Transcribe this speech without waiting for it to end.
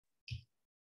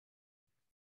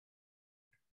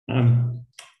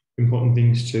Important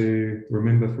things to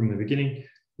remember from the beginning.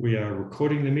 We are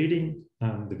recording the meeting.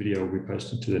 The video will be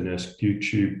posted to the NUG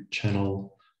YouTube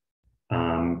channel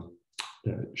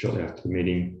shortly after the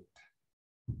meeting.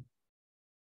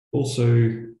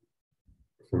 Also,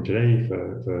 from today,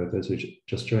 for those who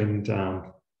just joined,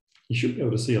 you should be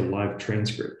able to see a live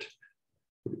transcript,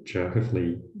 which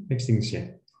hopefully makes things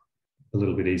a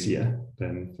little bit easier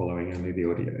than following only the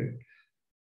audio.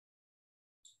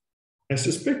 I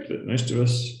suspect that most of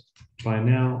us by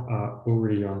now are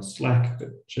already on Slack,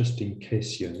 but just in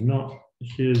case you're not,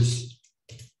 here's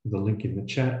the link in the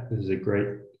chat. This is a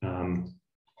great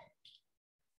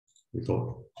we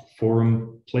call it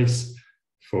forum place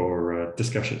for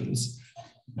discussions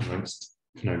amongst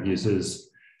NUG users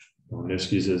or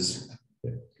NUG users,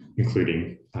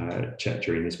 including chat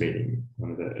during this meeting.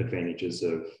 One of the advantages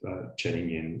of chatting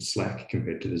in Slack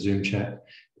compared to the Zoom chat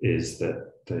is that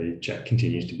the chat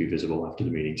continues to be visible after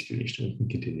the meeting's finished and we can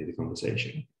continue the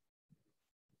conversation.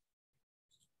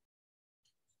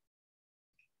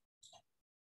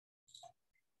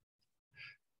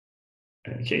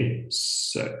 Okay,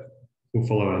 so we'll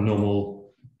follow our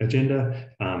normal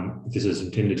agenda. This is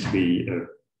intended to be an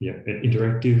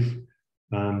interactive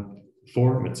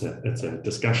forum. It's a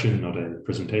discussion, not a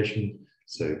presentation.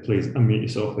 So please unmute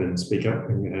yourself and speak up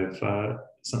when you have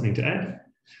something to add.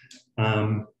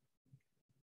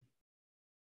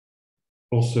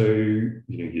 Also,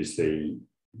 use the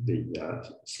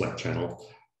Slack channel.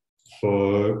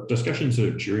 For discussions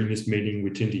during this meeting,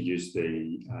 we tend to use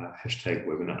the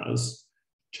 #webinars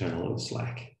channel of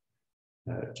Slack,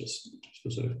 just for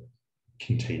sort of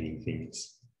containing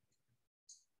things.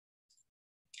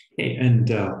 Okay, and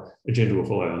agenda will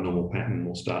follow our normal pattern.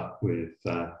 We'll start with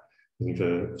looking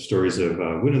for stories of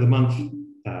win of the month,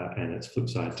 and its flip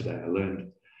side today I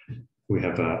learned. We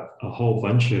have a whole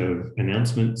bunch of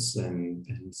announcements and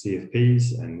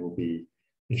CFPs, and we'll be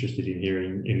interested in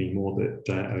hearing any more that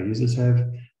our users have.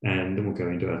 And then we'll go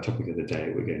into our topic of the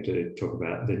day. We're going to talk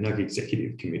about the NUG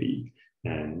Executive Committee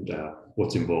and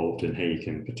what's involved and how you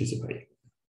can participate.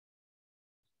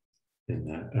 And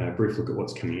a brief look at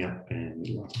what's coming up and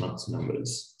last month's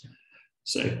numbers.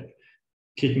 So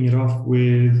kicking it off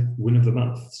with win of the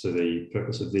month. So the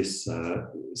purpose of this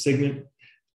segment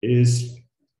is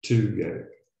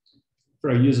for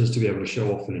our users to be able to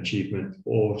show off an achievement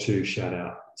or to shout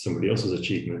out somebody else's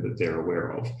achievement that they're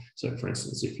aware of. So for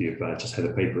instance, if you've just had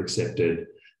a paper accepted,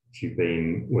 if you've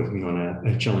been working on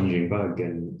a challenging bug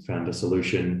and found a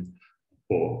solution,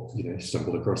 or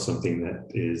stumbled across something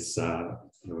that is a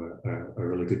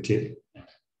really good tip.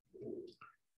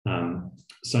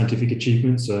 Scientific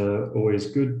achievements are always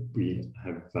good. We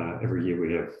have every year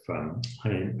we have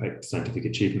high impact scientific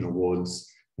achievement awards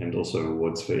and also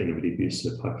awards for innovative use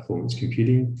of high performance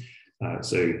computing.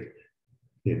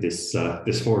 This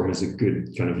forum is a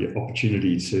good kind of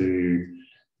opportunity to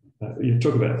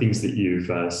talk about things that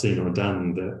you've seen or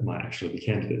done that might actually be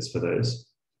candidates for those.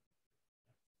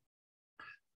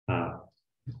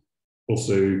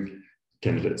 Also,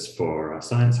 candidates for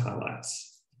science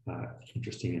highlights,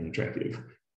 interesting and attractive.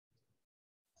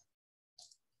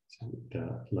 So we'd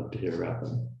love to hear about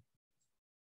them.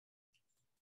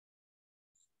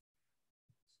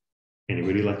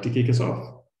 Anybody like to kick us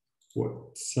off?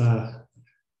 What's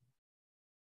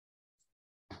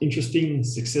interesting,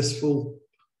 successful,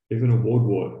 even award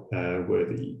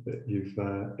worthy that you've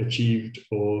achieved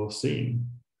or seen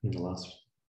in the last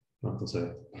month or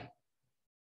so?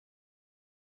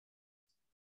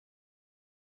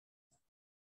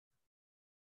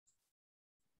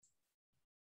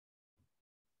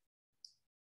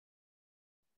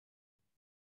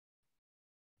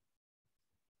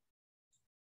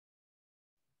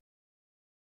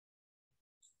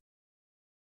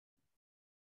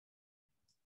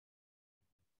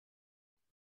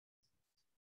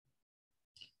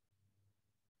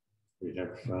 We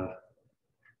have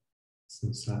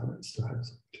some silence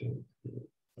too.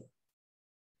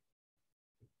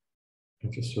 I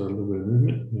just saw a little bit of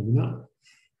movement, maybe not.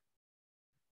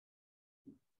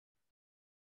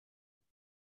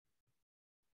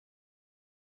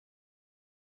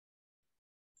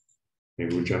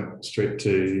 Maybe we'll jump straight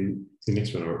to the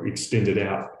next one or extend it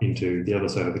out into the other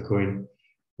side of the coin.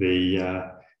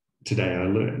 The today I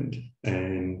learned,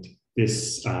 and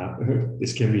this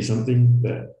can be something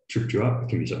that tripped you up. It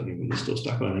can be something that you're still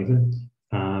stuck on even,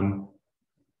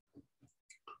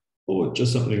 or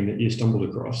just something that you stumbled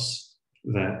across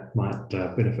that might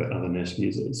benefit other NUG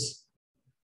users,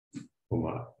 or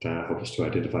might help us to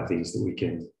identify things that we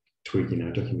can tweak in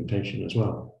our documentation as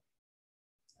well.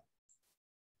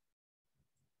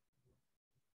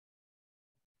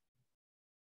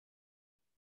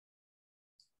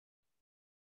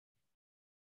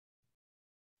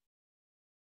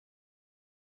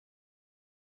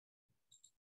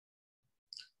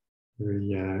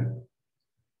 Very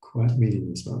quiet meeting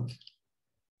this month.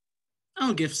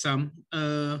 I'll give some.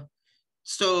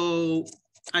 So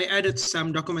I added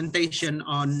some documentation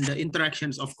on the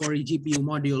interactions of Core GPU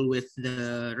module with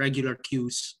the regular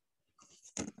queues.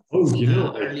 Oh, you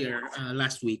know, earlier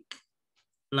last week.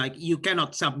 Like you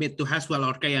cannot submit to Haswell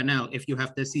or KNL if you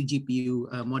have the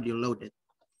cGPU module loaded.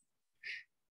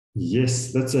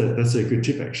 Yes, that's a good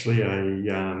tip actually.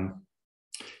 I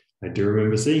do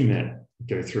remember seeing that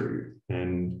go through,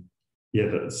 and yeah,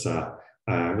 that's a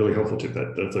really helpful tip.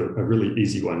 That's a really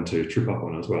easy one to trip up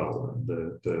on as well.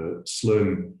 The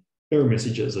Slurm error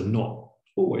messages are not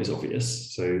always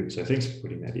obvious, so thanks for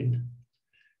putting that in.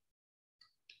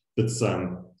 That's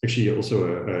actually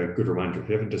also a good reminder, if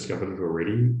you haven't discovered it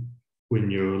already, when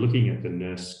you're looking at the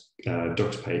nurse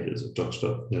docs pages at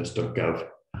docs.nurse.gov,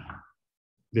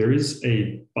 there is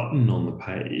a button on the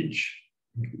page.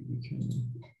 Maybe we can...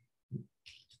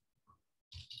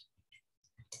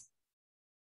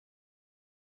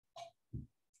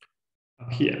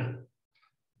 Up here.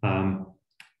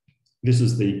 This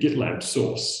is the GitLab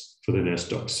source for the nurse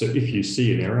docs. So if you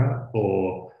see an error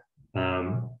or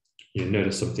you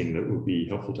notice something that would be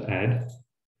helpful to add,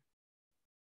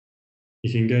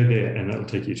 you can go there and that'll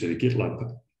take you to the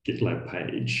GitLab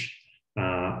page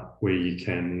where you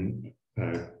can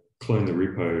clone the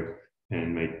repo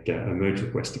and make a merge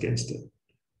request against it.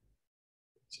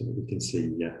 So that we can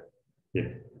see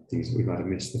things that we might have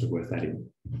missed that are worth adding.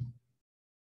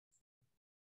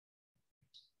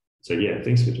 So yeah,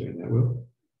 thanks for doing that, Will.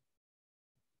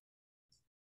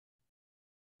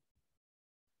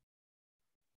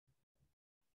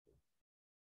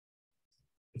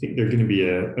 I think there are going to be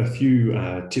a few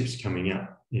tips coming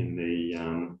up in the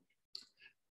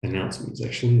announcements.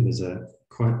 Actually, there's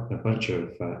quite a bunch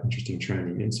of interesting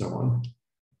training and so on.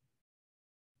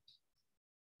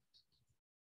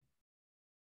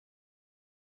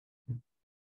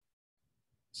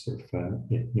 So if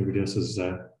nobody else has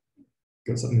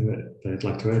got something that they'd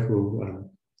like to add, we'll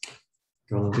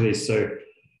go on to this. So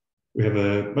we have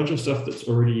a bunch of stuff that's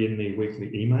already in the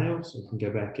weekly email, so you can go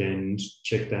back and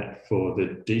check that for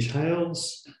the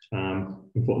details,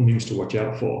 important things to watch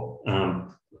out for.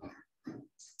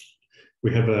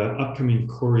 We have an upcoming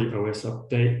Core OS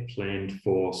update planned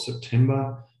for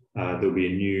September. There'll be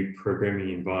a new programming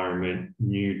environment,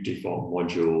 new default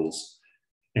modules,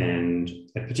 and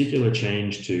a particular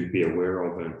change to be aware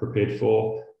of and prepared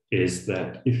for is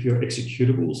that if your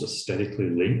executables are statically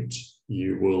linked,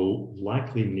 you will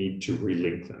likely need to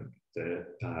relink them.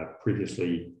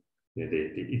 Previously,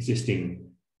 the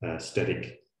existing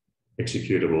static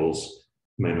executables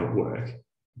may not work.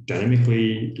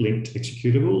 Dynamically linked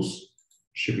executables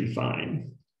should be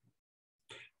fine.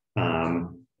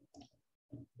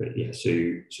 But yeah,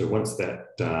 so once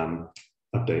that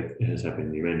update has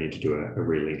happened, you may need to do a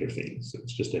relink of things. So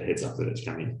it's just a heads up that it's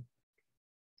coming.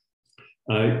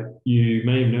 You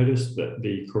may have noticed that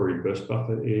the Core burst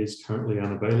buffer is currently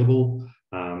unavailable.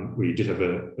 We did have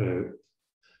a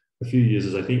few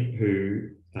users, I think,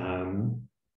 who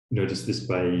noticed this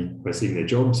by seeing their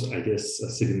jobs, I guess,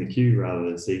 sit in the queue rather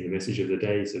than seeing the message of the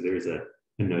day. So there is a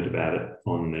note about it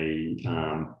on the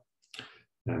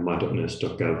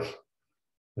my.nurse.gov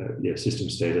system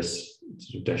status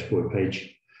sort of dashboard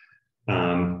page.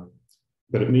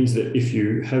 But it means that if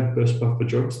you have burst buffer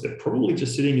jobs, they're probably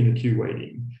just sitting in the queue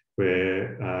waiting.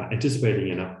 We're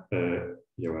anticipating a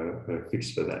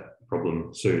fix for that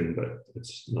problem soon, but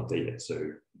it's not there yet.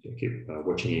 So keep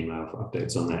watching email for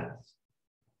updates on that.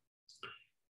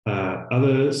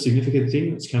 Other significant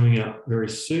thing that's coming up very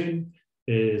soon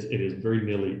is it is very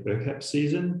nearly ERCAP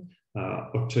season.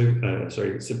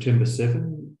 September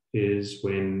 7 is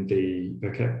when the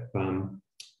ERCAP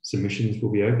submissions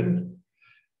will be open.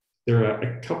 There are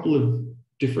a couple of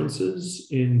differences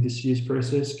in this year's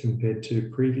process compared to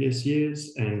previous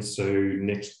years. And so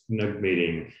next NUG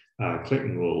meeting,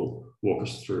 Clinton will walk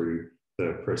us through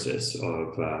the process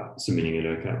of submitting an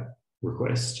ERCAP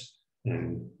request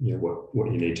and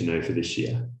what you need to know for this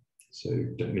year. So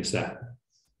don't miss that.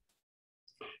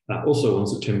 Also on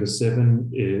September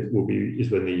 7 is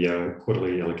when the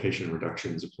quarterly allocation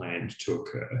reductions are planned to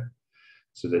occur.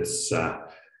 So that's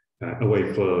a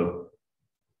way for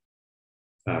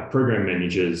program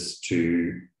managers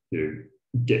to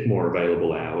get more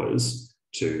available hours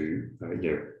to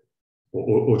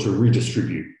or to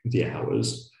redistribute the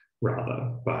hours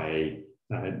rather by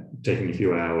taking a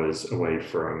few hours away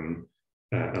from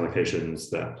allocations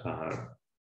that are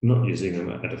not using them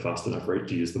at a fast enough rate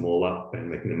to use them all up and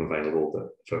making them available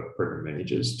for program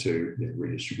managers to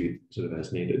redistribute sort of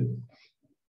as needed.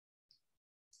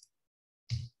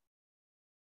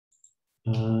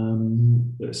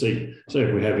 Let's see.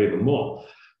 So we have even more.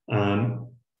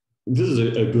 This is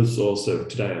a good source of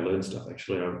Today I Learned stuff.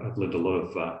 Actually, I've learned a lot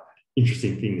of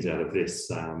interesting things out of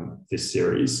this, this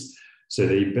series. So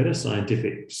the Better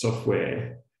Scientific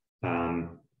Software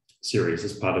series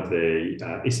is part of the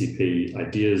SCP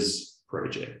Ideas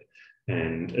project,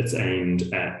 and it's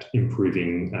aimed at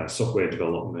improving software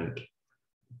development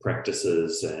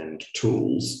practices and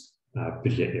tools,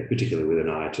 particularly with an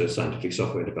eye to scientific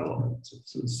software development.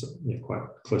 So it's quite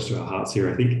close to our hearts here,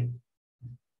 I think.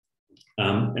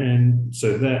 And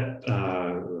so that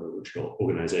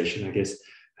organization, I guess,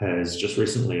 has just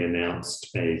recently announced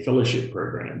a fellowship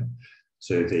program.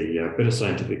 So the Better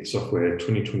Scientific Software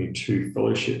 2022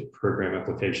 fellowship program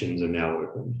applications are now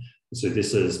open. So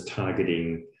this is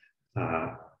targeting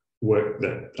work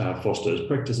that fosters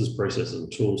practices, processes,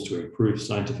 and tools to improve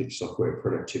scientific software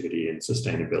productivity and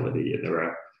sustainability. And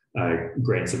there are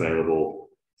grants available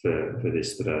for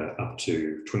this that are up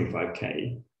to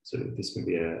 25K. So this can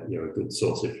be a good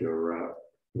source if your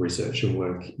research and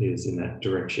work is in that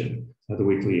direction. The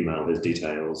weekly email, there's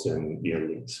details and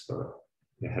links for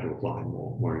how to apply,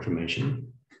 more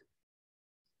information.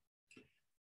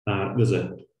 There's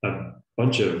a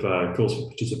bunch of calls for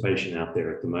participation out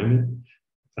there at the moment.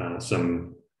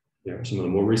 Some of the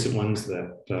more recent ones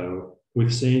that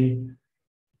we've seen.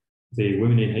 The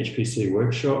Women in HPC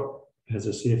workshop has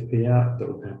a CFP out that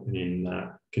will happen in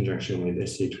conjunction with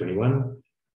SC21.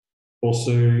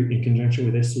 Also, in conjunction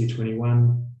with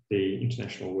SC21, the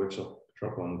International Workshop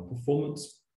on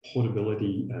Performance,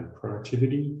 Portability and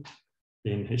Productivity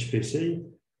in HPC,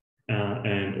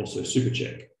 and also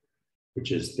SuperCheck,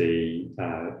 which is the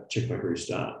Checkpoint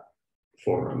Restart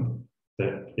forum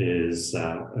that is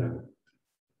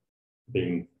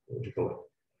being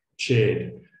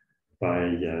chaired by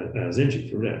Zenji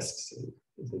from Desk.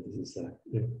 So this is a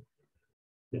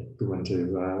good one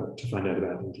to find out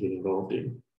about and to get involved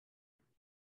in.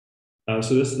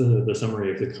 So this is the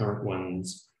summary of the current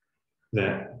ones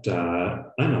that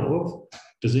I know of.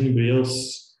 Does anybody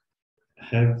else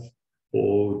have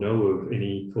or know of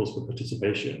any calls for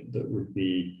participation that would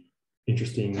be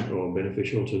interesting or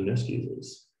beneficial to NEST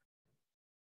users?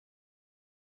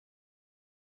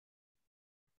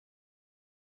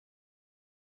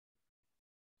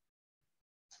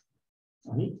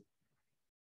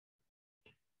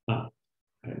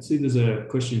 I see there's a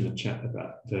question in the chat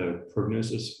about the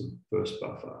prognosis for burst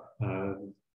buffer.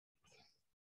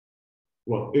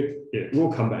 Well, it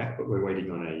will come back, but we're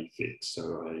waiting on a fix,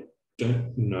 so I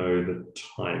don't know the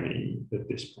timing at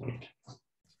this point.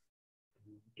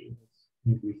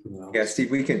 Yeah,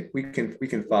 Steve, we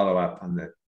can follow up on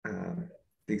the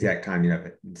exact timing of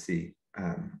it and see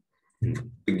if we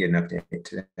can get an update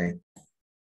today.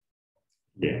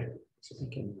 Yeah, so we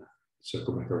can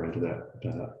circle back around to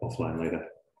that offline later.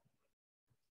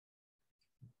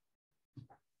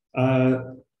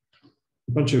 A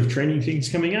bunch of training things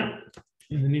coming up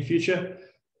in the near future.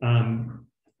 In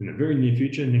the very near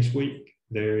future, next week,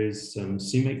 there is some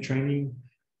CMake training.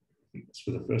 It's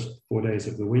for the first 4 days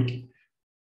of the week.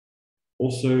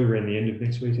 Also, around the end of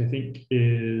next week, I think,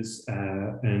 is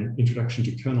an introduction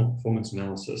to kernel performance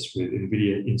analysis with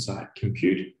NVIDIA Insight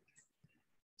Compute.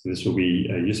 So this will be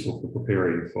useful for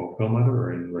preparing for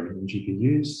Perlmutter and running on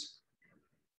GPUs.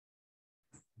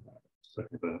 So I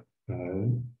have a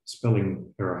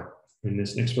spelling error in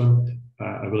this next one.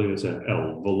 I believe it's an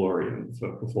L, Valorium,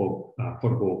 for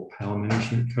portable power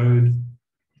management code.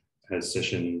 Has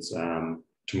sessions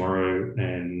tomorrow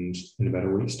and in about a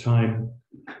week's time.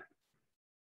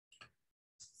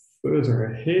 Further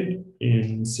ahead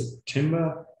in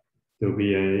September, there'll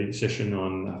be a session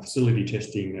on facility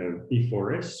testing of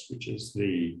E4S, which is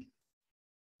the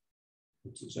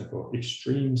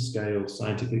extreme scale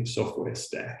scientific software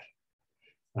stack.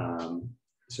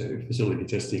 So facility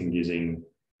testing using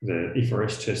the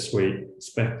E4S test suite,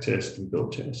 spec test, and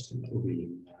build test, and that will be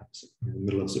in the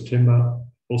middle of September.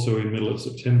 Also in the middle of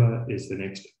September is the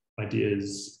next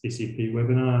Ideas SCP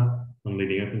webinar on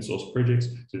leading open source projects.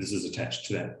 So this is attached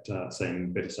to that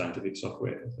same Better Scientific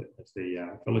Software as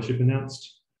the fellowship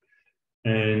announced.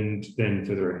 And then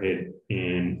further ahead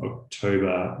in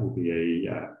October will be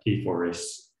a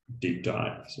E4S deep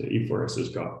dive. So E4S has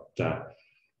got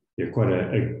quite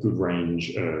a good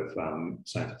range of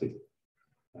scientific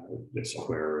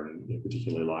software and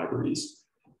particular libraries.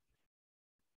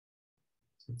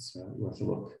 So it's worth a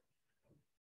look.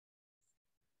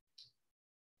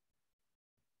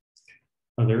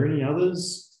 Are there any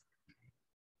others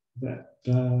that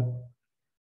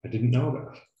I didn't know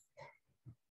about?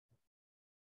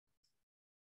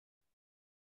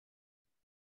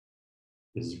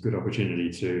 this is a good opportunity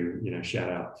to, shout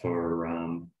out for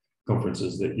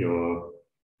conferences that you're,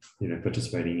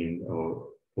 participating in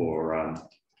or on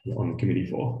the committee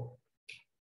for.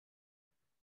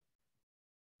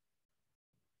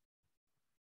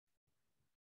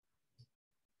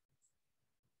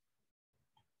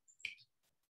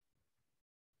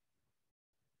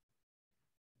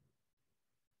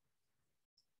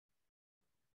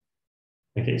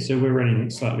 Okay, so we're running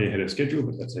slightly ahead of schedule,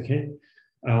 but that's okay.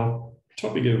 Our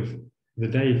topic of the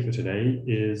day for today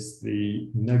is the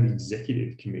NUG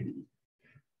Executive Committee.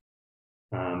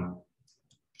 So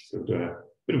we'll do a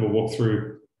bit of a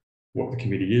walkthrough what the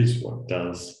committee is, what it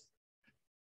does.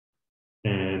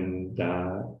 And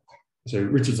so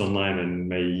Richard's online and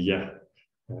may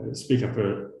speak up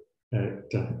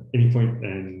at any point,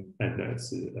 and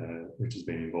notes Richard's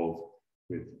been involved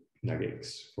with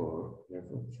NUGX from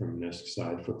NERSC's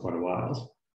side for quite a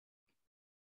while.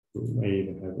 We may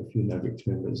even have a few NUGX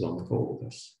members on the call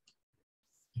with us.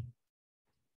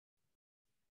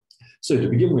 So to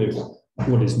begin with,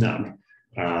 what is NUG?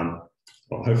 Well,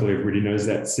 hopefully everybody knows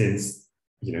that since,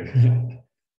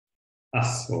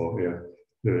 us or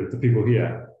the people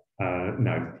here,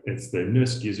 NUG. It's the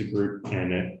NERSC user group,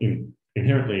 and it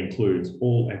inherently includes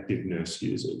all active NERSC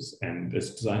users, and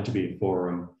it's designed to be a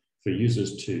forum for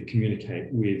users to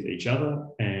communicate with each other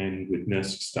and with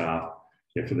NERSC staff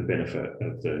for the benefit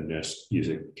of the NERSC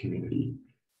user community.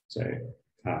 So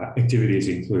activities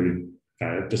include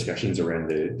discussions around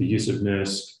the use of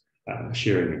NERSC,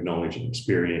 sharing of knowledge and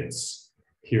experience,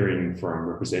 hearing from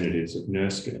representatives of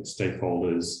NERSC and its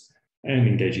stakeholders, and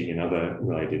engaging in other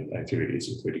related activities,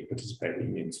 including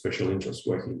participating in special interest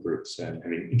working groups and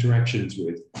having interactions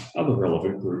with other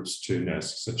relevant groups to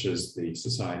NERSC, such as the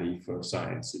Society for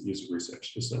Science at User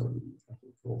Research Facility,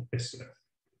 called SCIRF.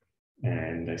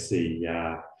 And I see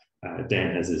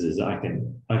Dan has his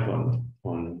icon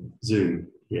on Zoom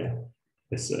here,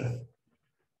 SCIRF.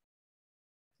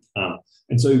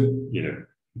 And so,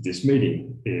 this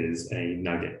meeting is a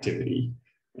NUG activity,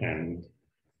 and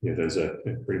those are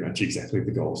pretty much exactly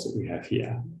the goals that we have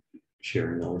here: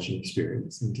 sharing knowledge and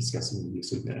experience and discussing the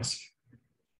use of NERSC.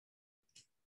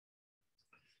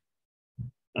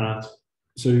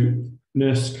 So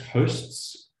NERSC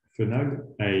hosts for NUG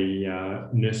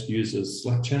a NERSC users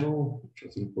Slack channel, which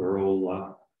I think we're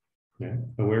all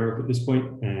aware of at this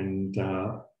point and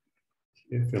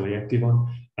fairly active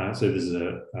on. So there's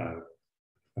a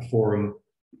forum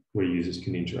where users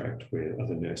can interact with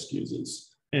other NERSC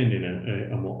users. And in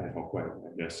a more ad hoc way,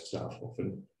 NERSC staff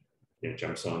often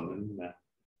jumps on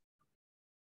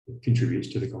and contributes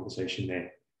to the conversation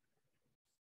there.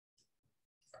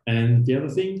 And the other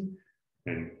thing,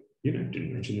 and didn't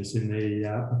mention this in the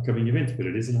upcoming event, but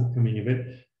it is an upcoming event.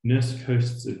 NERSC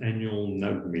hosts an annual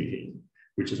NUG meeting,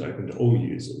 which is open to all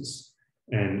users,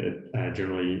 and it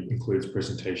generally includes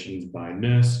presentations by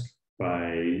NERSC,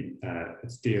 by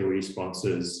its DOE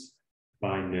sponsors,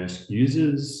 by NERSC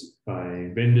users, by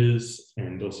vendors,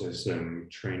 and also some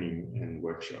training and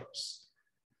workshops.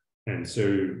 And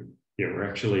so, we're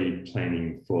actually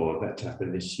planning for that to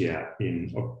happen this year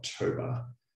in October.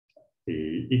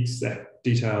 The exact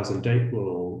details and date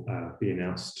will be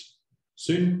announced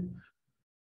soon.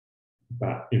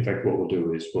 But in fact, what we'll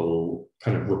do is we'll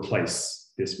kind of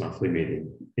replace this monthly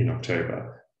meeting in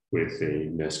October with the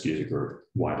NERSC user group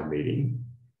wider meeting.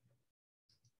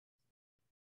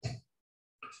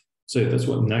 So that's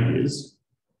what NUG is.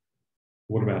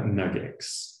 What about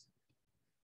NUGX?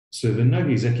 So the NUG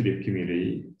Executive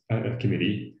Committee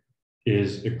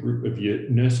is a group of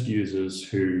NERSC users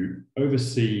who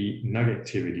oversee NUG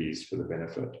activities for the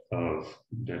benefit of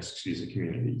NERSC's user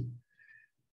community,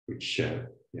 which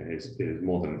is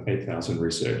more than 8,000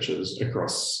 researchers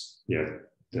across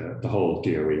the whole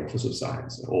DOE Office of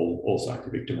Science, all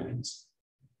scientific domains.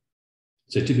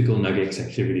 So typical NUGX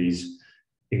activities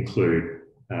include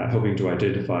helping to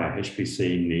identify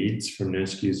HPC needs from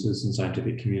NERSC users and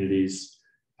scientific communities,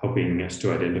 helping us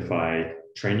to identify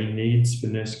training needs for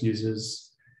NERSC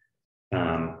users,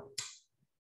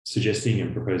 suggesting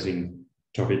and proposing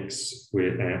topics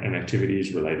and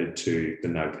activities related to the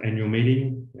NUG annual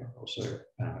meeting, also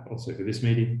for this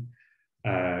meeting,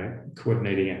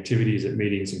 coordinating activities at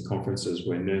meetings and conferences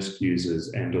where NERSC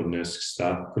users and or NERSC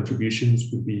staff contributions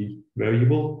would be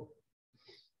valuable,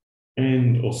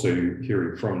 and also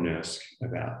hearing from NERSC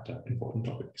about important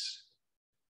topics.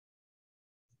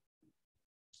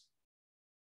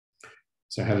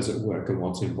 So how does it work and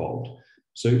what's involved?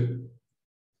 So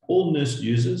all NERSC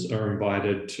users are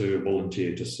invited to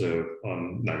volunteer to serve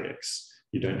on NUGX.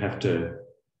 You don't have to,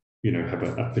 have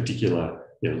a particular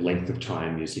length of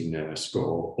time using NERSC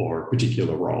or a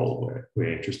particular role where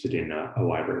we're interested in a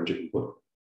wide range of input.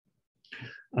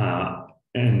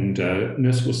 And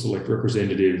NERSC will select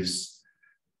representatives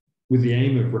with the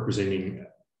aim of representing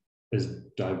as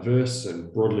diverse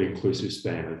and broadly inclusive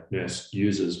span of NERSC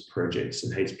users, projects,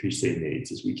 and HPC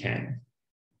needs as we can.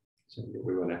 So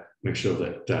we want to make sure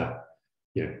that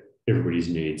everybody's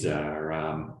needs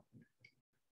are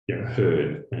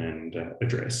heard and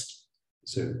addressed.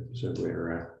 So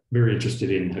we're very interested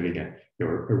in having a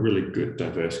really good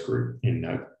diverse group in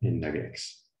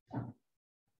NUGX.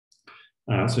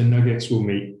 So NUGX will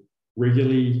meet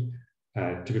regularly,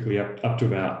 typically up to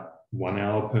about 1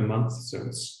 hour per month. So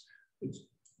it's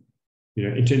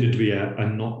intended to be a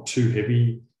not too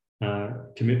heavy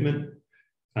commitment.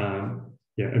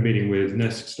 A meeting with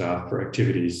NERSC staff for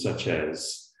activities such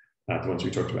as the ones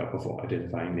we talked about before,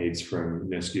 identifying needs from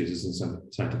NERSC users and some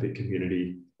scientific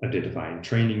community, identifying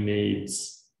training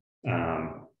needs,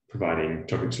 providing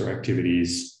topics or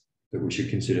activities that we should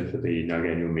consider for the NUG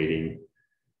annual meeting,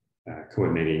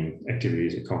 coordinating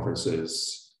activities at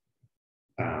conferences,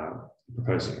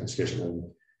 proposing and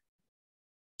scheduling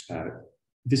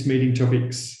this meeting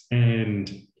topics,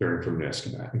 and hearing from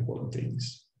NERSC about important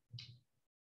things.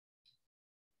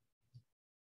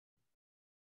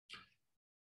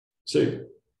 So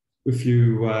if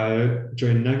you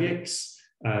join NUGX,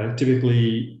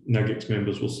 typically NUGX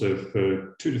members will serve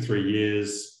for 2 to 3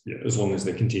 years, as long as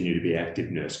they continue to be active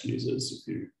NERSC users.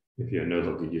 If you're no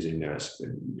longer using NERSC,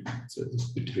 then it's a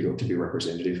bit difficult to be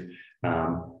representative.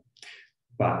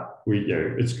 But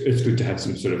it's good to have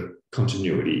some sort of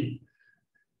continuity.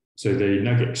 So the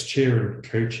NUGX chair and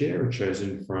co-chair are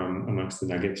chosen from amongst the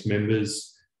NUGX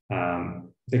members.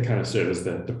 They kind of serve as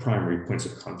the primary points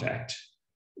of contact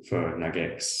for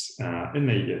NUGX, and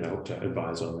they help to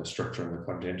advise on the structure and the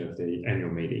content of the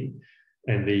annual meeting.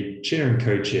 And the chair and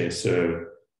co-chair serve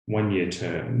 1-year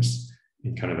terms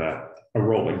in kind of a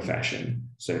rolling fashion.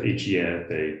 So each year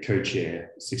the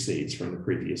co-chair succeeds from the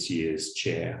previous year's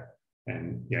chair,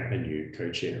 and a new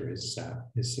co-chair is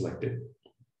selected.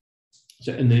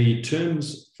 So, and the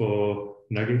terms for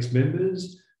NUGX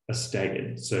members are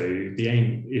staggered. So the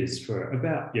aim is for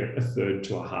about a third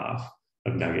to a half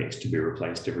of NUGX to be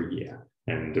replaced every year.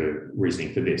 And the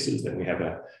reasoning for this is that we have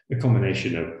a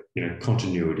combination of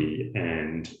continuity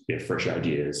and fresh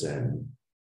ideas and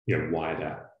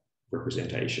wider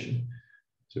representation.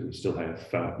 So we still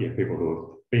have people who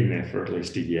have been there for at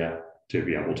least a year to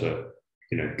be able to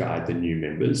guide the new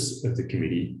members of the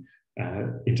committee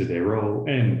into their role,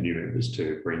 and new members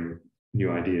to bring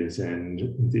new ideas and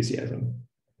enthusiasm.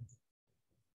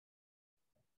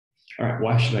 All right,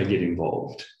 why should I get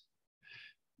involved?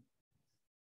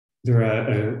 There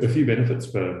are a few benefits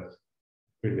for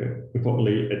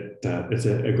importantly, it's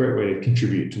a great way to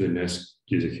contribute to the NERSC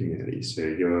user community. So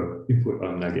your input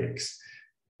on NUGX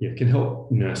can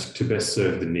help NERSC to best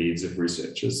serve the needs of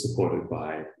researchers supported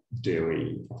by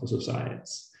DOE Office of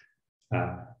Science.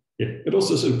 It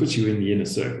also sort of puts you in the inner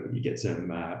circle. You get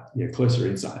some closer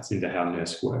insights into how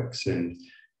NERSC works, and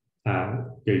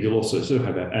you'll also sort of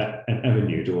have an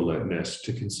avenue to alert NERSC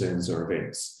to concerns or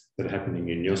events that are happening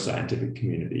in your scientific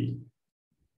community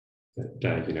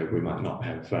that we might not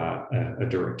have a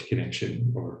direct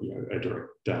connection or a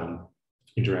direct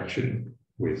interaction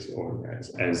with, or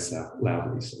as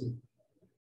loudly. So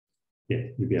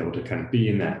you'll be able to kind of be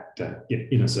in that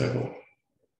inner circle.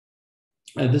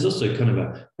 There's also kind of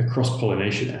a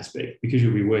cross-pollination aspect, because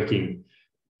you'll be working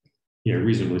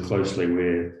reasonably closely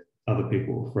with other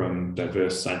people from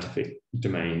diverse scientific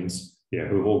domains who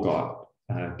have all got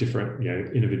different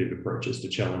innovative approaches to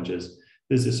challenges.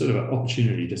 There's this sort of an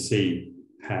opportunity to see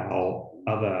how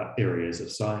other areas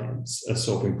of science are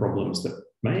solving problems that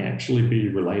may actually be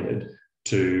related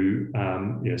to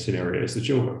scenarios that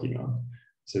you're working on.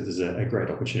 So there's a great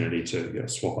opportunity to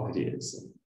swap ideas.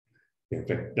 In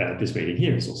fact, this meeting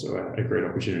here is also a great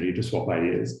opportunity to swap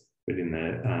ideas. But in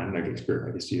the NUGX group,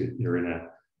 I guess you're in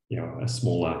a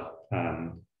smaller,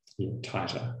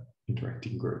 tighter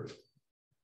interacting group.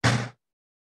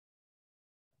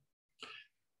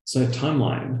 So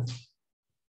timeline.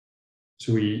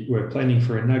 So we're planning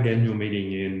for a NUG annual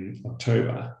meeting in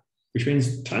October, which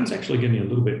means time's actually getting a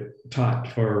little bit tight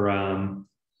for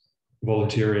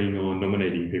volunteering or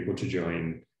nominating people to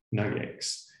join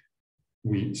NUGX.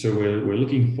 So we're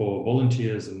looking for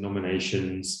volunteers and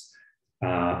nominations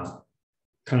by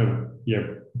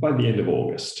the end of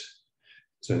August,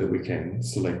 so that we can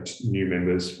select new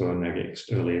members for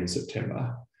NUGX early in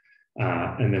September.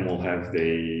 And then we'll have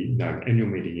the NUG annual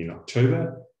meeting in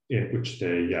October, at which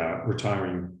the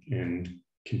retiring and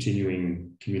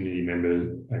continuing committee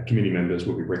members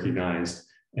will be recognised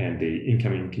and the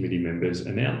incoming committee members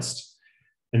announced.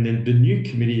 And then the new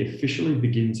committee officially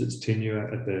begins its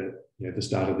tenure at the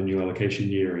start of the new allocation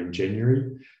year in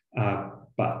January.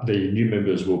 But the new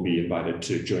members will be invited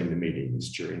to join the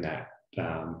meetings during that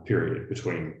period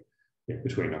between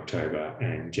October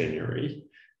and January,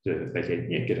 so that they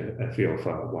can get a feel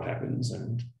for what happens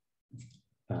and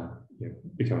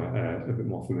become a bit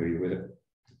more familiar with it.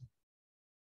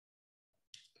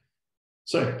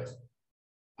 So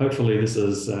hopefully this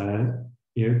has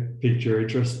piqued your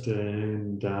interest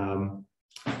and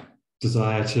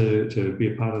desire to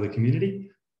be a part of the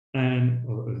community and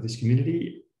of this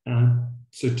community.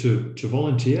 So to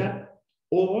volunteer,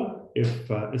 or if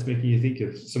it's making you think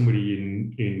of somebody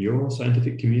in your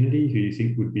scientific community who you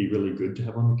think would be really good to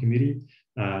have on the committee,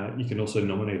 you can also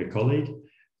nominate a colleague.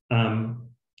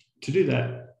 To do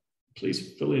that,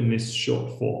 please fill in this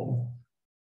short form.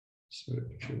 So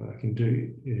actually what I can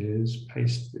do is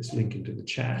paste this link into the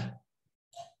chat.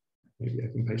 Maybe I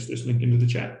can paste this link into the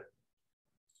chat.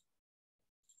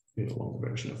 Here's a longer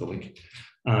version of the link.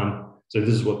 So this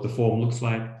is what the form looks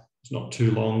like. It's not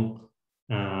too long.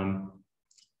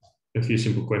 A few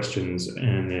simple questions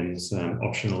and then some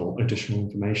optional additional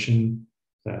information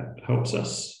that helps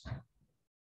us.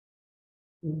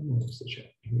 Where's the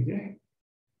chat? Here we go.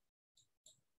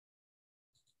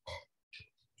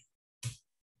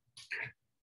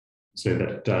 So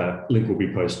that link will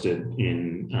be posted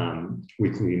in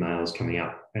weekly emails coming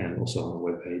up and also on the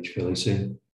webpage fairly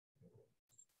soon.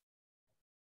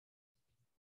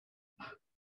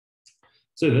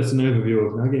 So that's an overview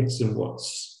of NUGX and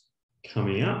what's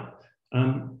coming up.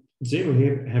 Does anyone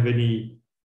here have any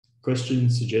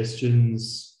questions,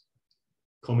 suggestions,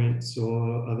 comments,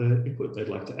 or other input they'd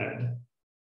like to add?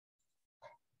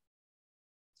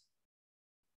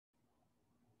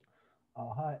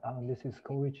 Hi, this is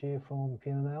Koichi from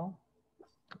PNL.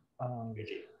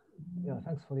 Yeah,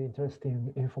 thanks for the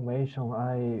interesting information.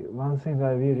 One thing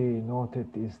I really noted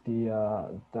is the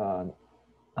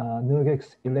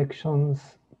NUGX elections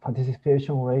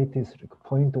participation rate is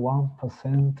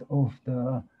 0.1% of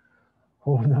the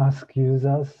whole NASC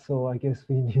users. So I guess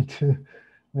we need to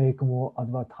make more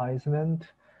advertisement.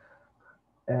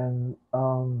 And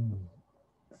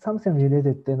something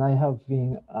related, then I have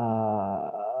been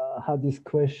had this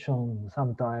question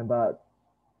sometime, but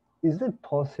is it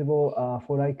possible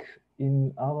for like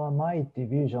in my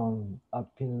division at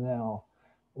PNL,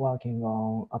 working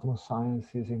on atomic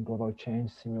sciences in global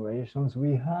change simulations,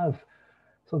 we have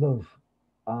sort of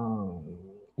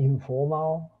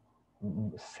informal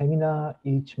seminar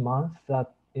each month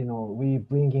that we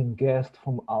bring in guests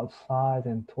from outside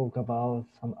and talk about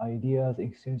some ideas,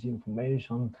 exchange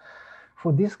information.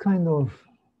 For this kind of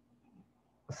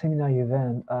seminar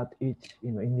event at each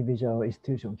individual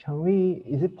institution,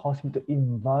 is it possible to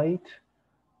invite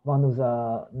one of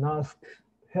the NASC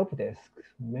help desk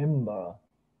member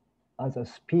as a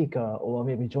speaker, or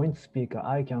maybe joint speaker?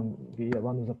 I can be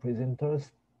one of the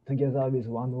presenters together with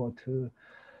one or two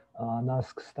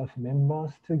NASC staff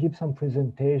members to give some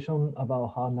presentation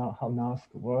about how NASC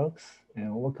works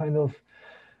and what kind of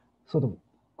sort of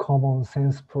common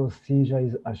sense procedure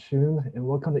is assumed and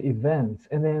what kind of events,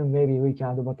 and then maybe we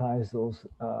can advertise those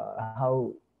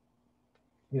how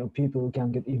people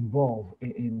can get involved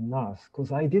in NASC,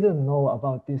 because I didn't know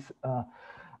about this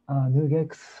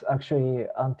NUGX actually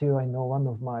until I know one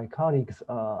of my colleagues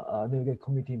a NUGX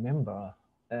committee member,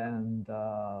 and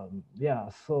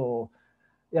so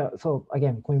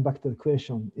again, going back to the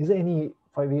question, is there any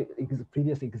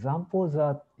previous examples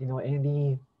that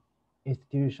any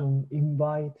institution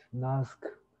invite NASC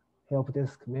help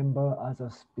desk member as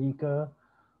a speaker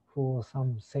for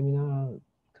some seminar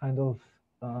kind of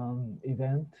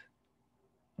event?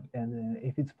 And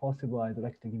if it's possible, I'd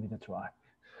like to give it a try.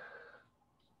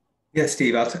 Yes,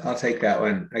 Steve, I'll take that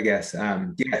one, I guess.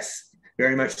 Yes,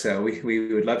 very much so.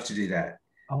 We would love to do that.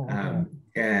 Oh, okay.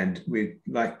 And we'd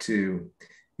like to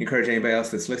encourage anybody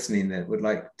else that's listening that would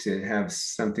like to have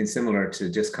something similar to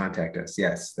just contact us.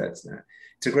 Yes,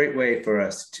 it's a great way for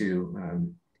us to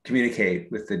communicate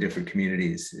with the different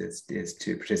communities, is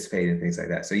to participate in things like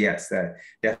that. So yes, that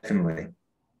definitely.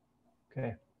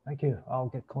 Okay, thank you. I'll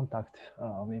get contact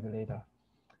maybe later.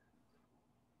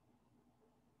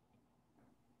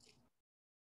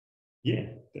 Yeah,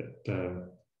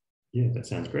 that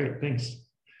sounds great. Thanks.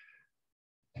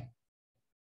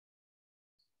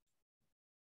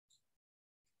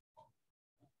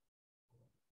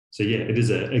 So yeah, it is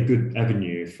a good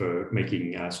avenue for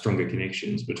making stronger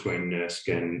connections between NERSC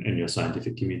and your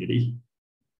scientific community.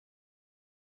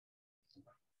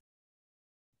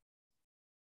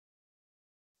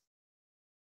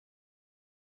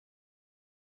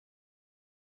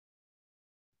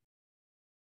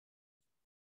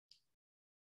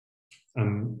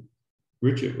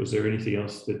 Richard, was there anything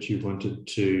else that you wanted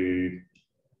to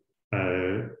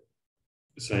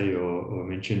say or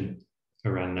mention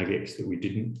around NUGX that we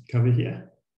didn't cover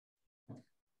here?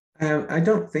 I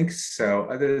don't think so,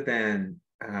 other than,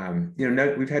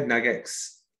 we've had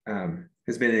NUGX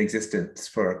has been in existence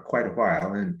for quite a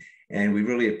while, and we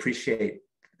really appreciate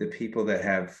the people that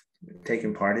have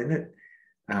taken part in it.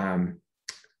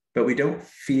 But we don't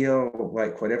feel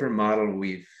like whatever model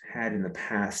we've had in the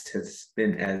past has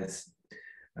been as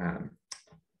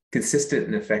consistent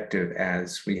and effective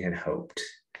as we had hoped.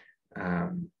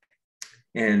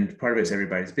 And part of it is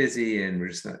everybody's busy and we're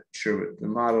just not sure what the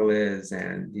model is.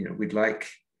 And, we'd like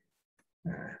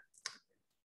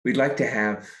to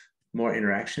have more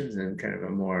interactions and kind of a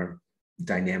more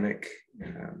dynamic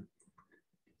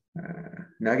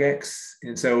NUGX.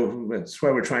 And so that's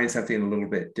why we're trying something a little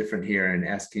bit different here and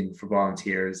asking for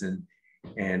volunteers and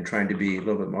trying to be a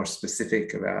little bit more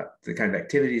specific about the kind of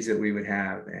activities that we would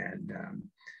have. And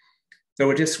so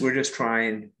we're just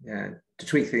trying to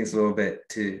tweak things a little bit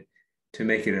to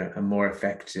make it a more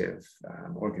effective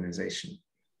organization.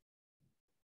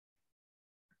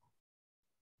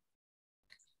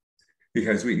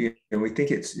 Because we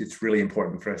think it's really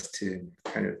important for us to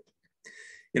kind of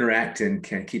interact and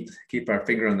kind of keep our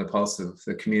finger on the pulse of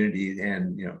the community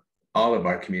and all of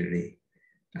our community,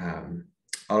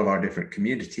 all of our different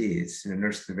communities.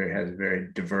 Nurse has a very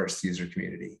diverse user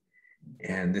community,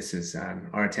 and this is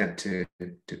our attempt to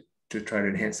try to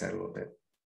enhance that a little bit.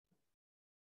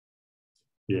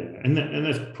 Yeah, and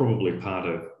that's probably part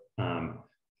of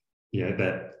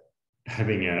that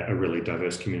having a really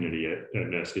diverse community at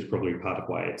NURSC is probably part of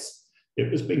why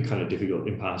it has been kind of difficult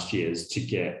in past years to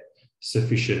get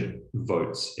sufficient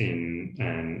votes in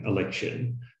an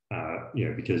election,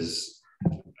 because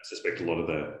I suspect a lot of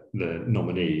the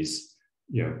nominees,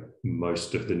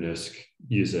 most of the NURSC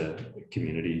user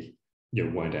community,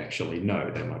 won't actually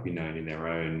know. They might be known in their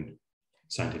own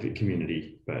scientific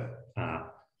community, but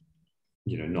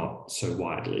not so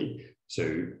widely.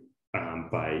 So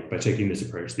by taking this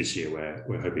approach this year,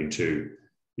 we're hoping to,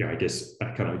 I guess,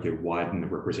 kind of widen the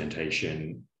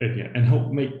representation and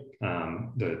help make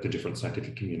the different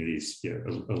scientific communities a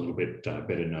little bit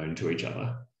better known to each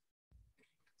other.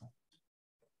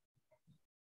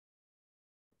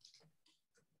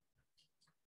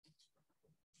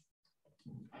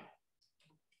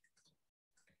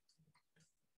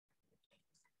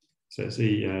 So I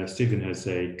see Stephen has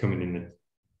a comment in the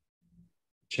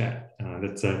chat.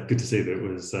 That's good to see that it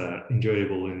was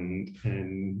enjoyable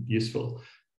and useful.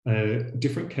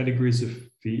 Different categories of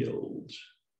field.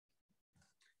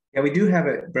 Yeah, we do have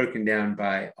it broken down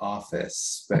by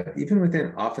office, but even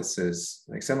within offices,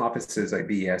 like some offices like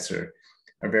BES are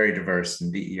very diverse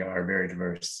and VER are very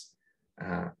diverse.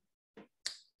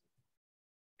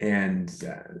 And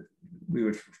we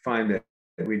would find that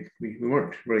we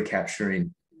weren't really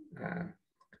capturing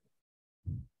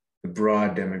the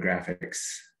broad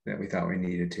demographics that we thought we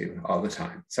needed to all the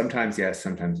time. Sometimes yes,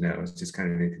 sometimes no. It's just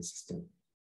kind of inconsistent.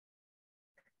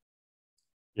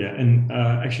 Yeah, and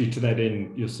actually to that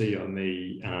end, you'll see on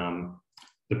the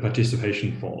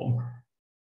participation form,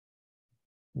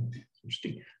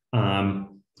 interesting.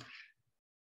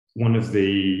 One of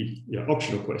the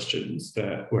optional questions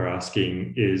that we're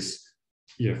asking is,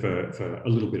 for a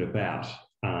little bit about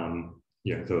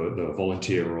the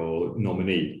volunteer or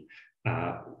nominee.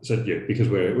 Because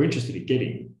we're interested in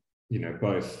getting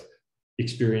both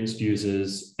experienced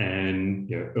users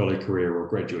and early career or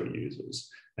graduate users,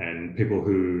 and people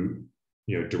who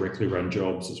directly run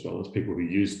jobs, as well as people who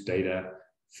use data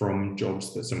from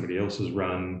jobs that somebody else has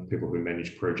run, people who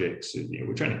manage projects.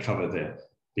 We're trying to cover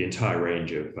the entire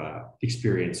range of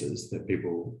experiences that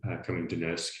people are coming to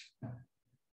NURSC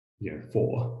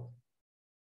for.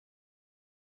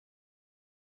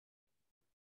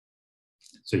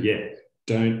 So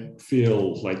don't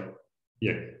feel like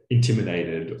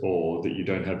intimidated or that you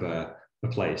don't have a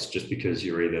place just because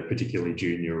you're either particularly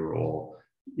junior or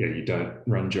you don't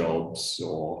run jobs,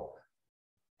 or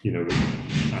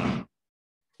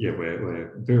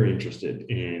we're very interested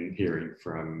in hearing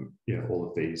from all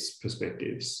of these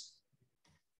perspectives.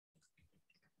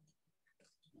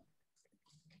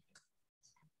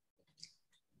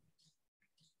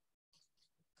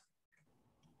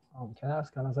 Can I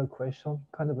ask another question,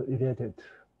 kind of related?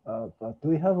 But do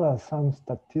we have some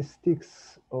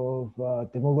statistics of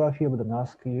demography of the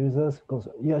NURSC users? Because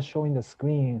you are showing the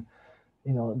screen,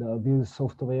 the build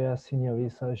software, senior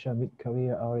researcher,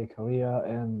 mid-career, early career,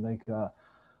 and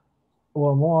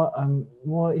I'm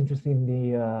more interested in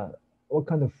the what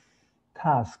kind of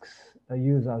tasks the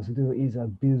users do, either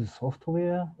build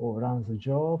software or run the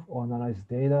job or analyze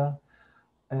data.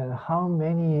 and how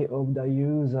many of the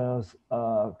users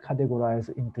are categorized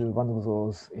into one of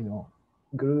those,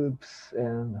 groups,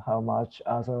 and how much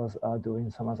others are doing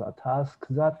some other tasks.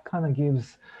 That kind of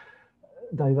gives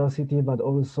diversity, but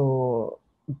also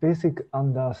basic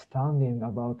understanding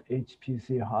about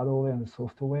HPC hardware and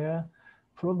software.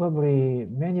 Probably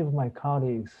many of my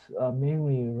colleagues are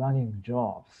mainly running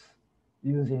jobs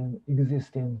using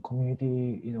existing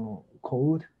community,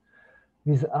 code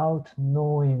without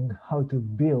knowing how to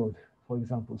build, for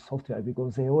example, software,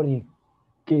 because they already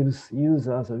gives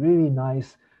users a really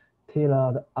nice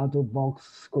tailored out-of-box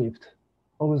script.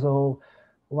 Although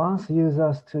once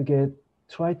users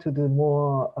try to do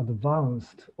more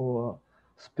advanced or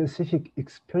specific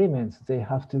experiments, they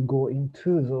have to go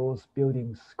into those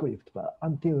building script. But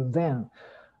until then,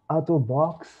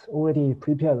 out-of-box already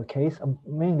prepared case, I'm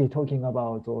mainly talking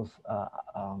about those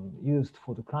used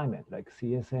for the climate, like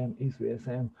CSM,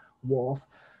 ESM, WRF.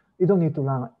 You don't need to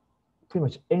run pretty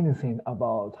much anything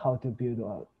about how to build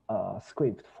a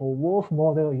script. For WRF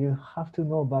model, you have to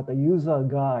know about the user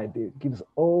guide. It gives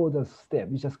all the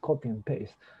steps. You just copy and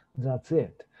paste. That's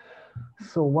it.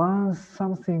 So once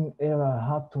something error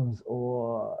happens,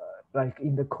 or like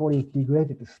in the code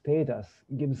degraded status,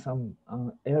 gives some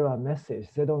error message,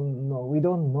 they don't know. We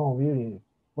don't know really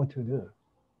what to do.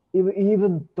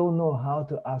 Even don't know how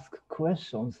to ask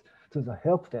questions to the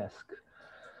help desk.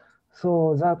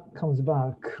 So that comes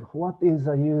back. What is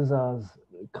the user's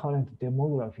current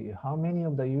demography? How many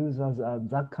of the users are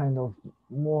that kind of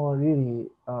more really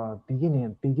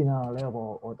beginner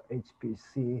level of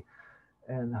HPC?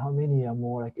 And how many are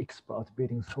more like expert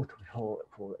building software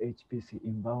for HPC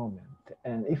environment?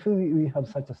 And if we have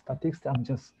such a statistics, I'm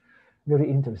just very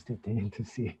interested in to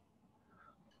see.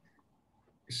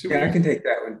 Yeah, I can take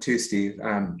that one too, Steve.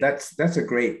 That's a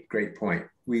great point.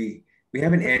 We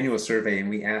have an annual survey, and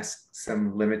we ask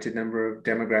some limited number of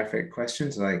demographic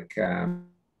questions, like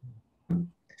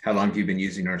how long have you been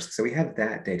using NERSC? So we have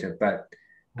that data, but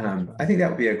I think that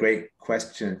would be a great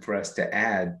question for us to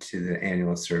add to the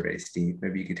annual survey, Steve.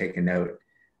 Maybe you could take a note.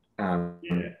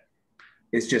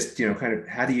 It's just, kind of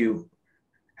how do you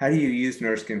use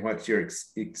NERSC, and what's your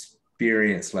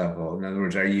experience level? In other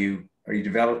words, are you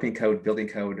developing code, building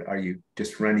code? Are you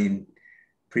just running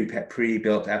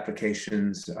pre-built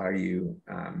applications? Are you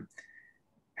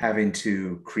having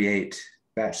to create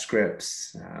batch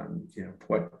scripts?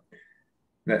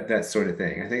 That sort of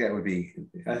thing. I think that would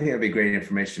be great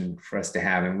information for us to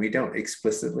have, and we don't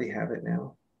explicitly have it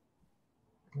now.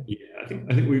 Yeah, I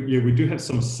think we do have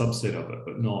some subset of it,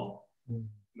 but not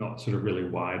sort of really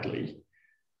widely.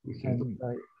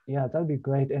 Yeah, that'd be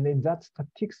great. And in that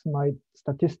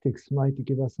statistics might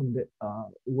give us some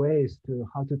ways to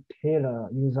how to tailor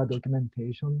user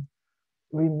documentation.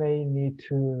 We may need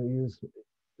to use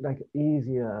like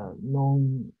easier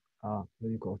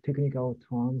technical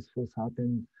terms for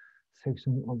certain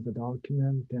section of the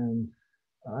document. And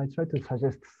I tried to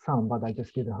suggest some, but I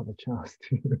just didn't have a chance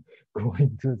to go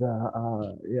into the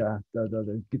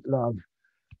GitLab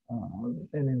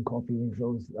and then copying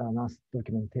those last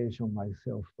documentation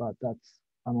myself. But that's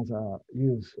another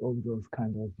use of those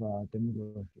kind of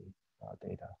demography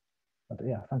data. But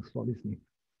yeah, thanks for listening.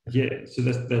 Yeah, so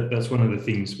that's one of the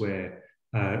things we're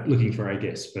looking for, I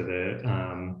guess, for the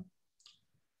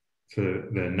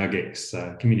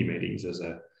NUGX community meetings as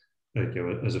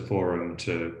a forum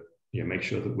to make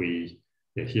sure that we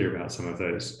hear about some of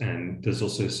those. And there's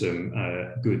also some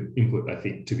good input, I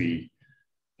think, to be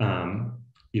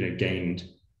gained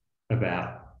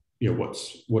about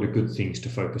what are good things to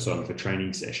focus on for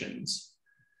training sessions,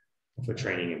 for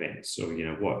training events, or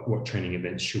what training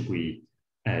events should we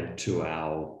add to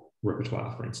our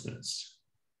repertoire, for instance.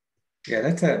 Yeah,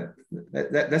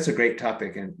 that's a great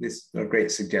topic, and these are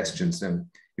great suggestions. You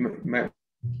might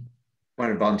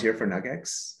want to volunteer for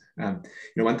NUGX.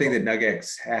 One thing that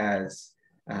NUGX has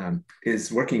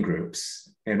is working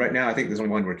groups, and right now I think there's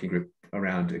only one working group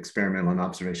around experimental and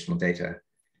observational data.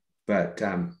 But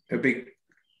it'd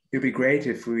be great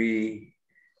if we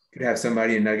could have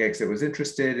somebody in NUGX that was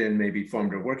interested and maybe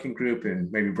formed a working group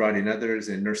and maybe brought in others,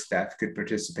 and NERSC staff could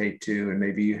participate too. And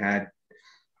maybe you had,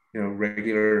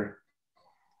 regular,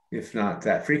 if not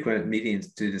that frequent,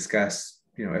 meetings to discuss,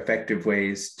 effective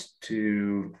ways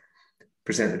to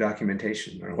present the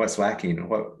documentation, or what's lacking,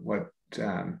 or what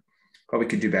we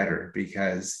could do better.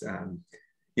 Because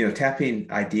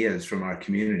tapping ideas from our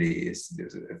community is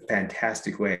a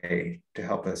fantastic way to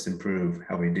help us improve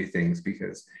how we do things,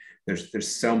 because there's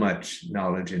so much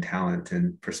knowledge and talent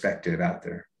and perspective out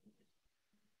there.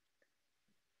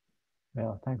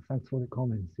 Yeah, thanks for the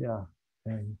comments. Yeah.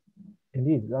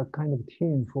 indeed, that kind of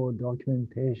team for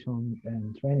documentation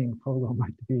and training program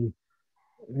might be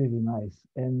really nice.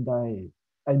 And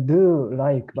I do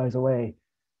like, by the way,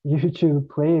 YouTube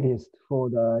playlist for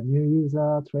the new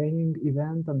user training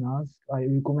event and ask. I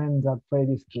recommend that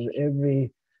playlist to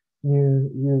every new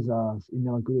users in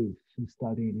our group who's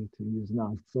starting to use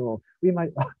NAS. So we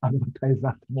might advertise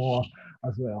that more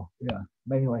as well. Yeah.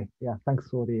 But anyway, yeah, thanks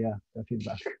for the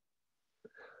feedback.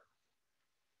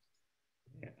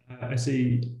 I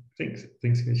see, thanks,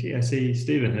 Kishi. I see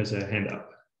Stephen has a hand up.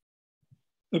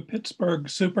 The Pittsburgh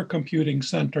Supercomputing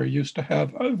Center used to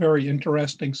have a very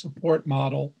interesting support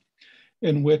model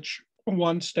in which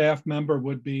one staff member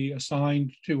would be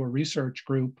assigned to a research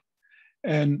group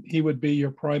and he would be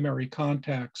your primary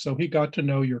contact. So he got to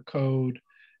know your code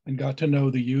and got to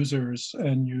know the users,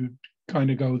 and you'd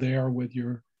kind of go there with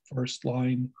your first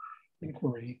line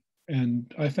inquiry.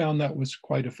 And I found that was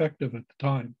quite effective at the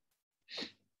time.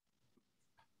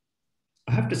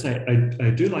 I have to say,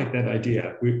 I do like that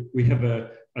idea. We have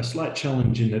a slight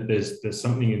challenge in that there's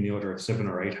something in the order of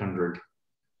 700 or 800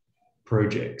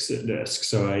 projects at NERSC.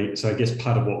 So I guess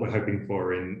part of what we're hoping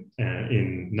for in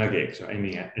NUGX, or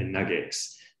aiming at in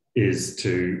NUGX, is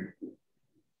to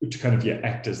kind of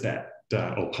act as that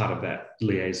or part of that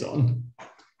liaison.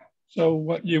 So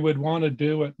what you would want to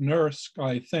do at NERSC,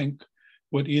 I think,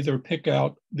 would either pick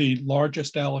out the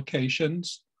largest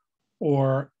allocations,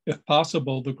 or if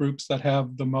possible, the groups that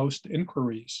have the most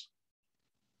inquiries.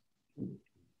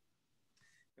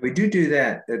 We do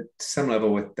that at some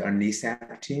level with our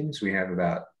NESAP teams. We have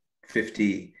about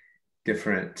 50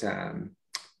 different,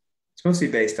 it's mostly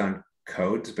based on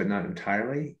codes, but not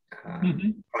entirely,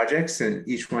 projects, and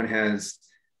each one has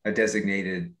a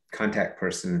designated contact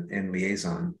person and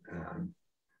liaison.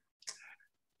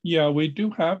 Yeah, we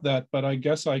do have that, but I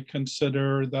guess I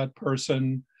consider that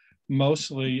person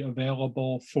mostly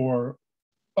available for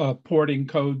porting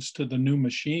codes to the new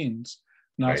machines,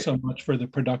 not so much for the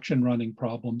production running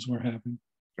problems we're having.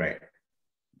 Right.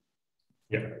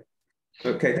 Yeah.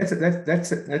 Okay, that's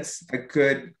a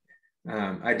good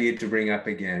idea to bring up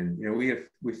again. You know,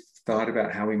 we've thought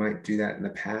about how we might do that in the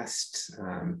past.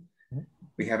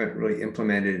 We haven't really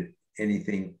implemented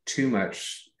anything too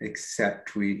much,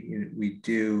 except we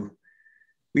do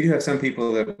have some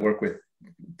people that work with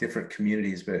different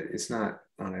communities, but it's not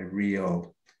on a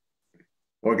real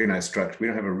organized structure. We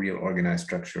don't have a real organized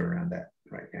structure around that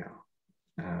right now.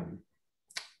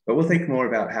 But we'll think more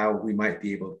about how we might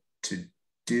be able to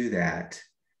do that.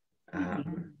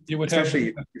 Especially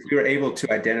if we were able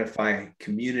to identify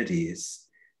communities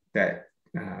that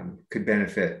could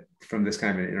benefit from this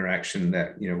kind of interaction,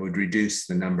 that would reduce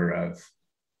the number of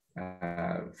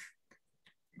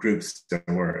groups that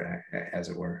were, as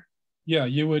it were. Yeah,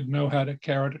 you would know how to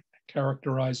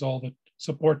characterize all the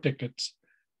support tickets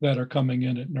that are coming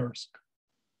in at NERSC,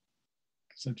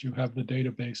 since you have the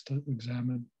database to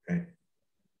examine. Right.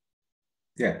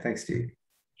 Yeah, thanks, Steve.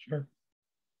 Sure.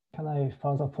 Can I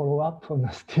further follow up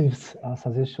on Steve's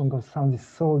suggestion? Because it sounds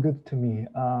so good to me.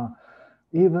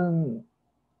 Even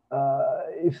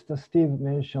if the Steve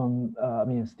mentioned,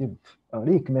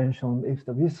 Rick mentioned, if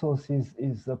the resources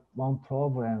is one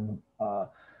problem,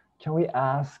 can we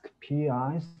ask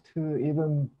PIs to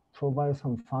even provide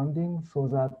some funding so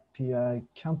that PI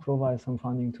can provide some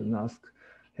funding to NUSC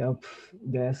help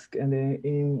desk, and then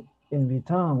in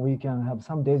return we can have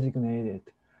some designated,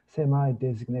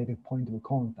 semi-designated point of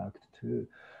contact to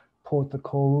port the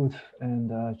code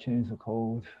and change the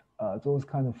code. Those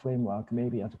kind of framework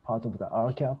maybe as part of the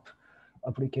RCAP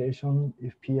application.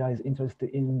 If PI is interested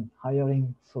in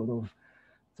hiring sort of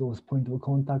those point of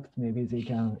contact, maybe they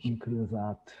can include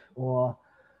that. Or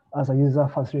as a user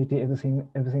facility,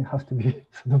 everything has to be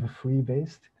sort of free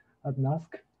based at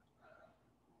NUSC.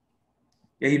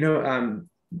 Yeah,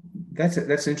 that's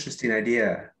an interesting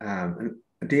idea. An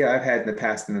idea I've had in the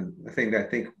past, and the thing that I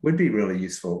think would be really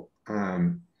useful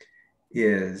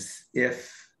is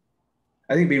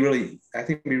I think it'd be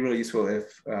really useful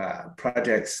if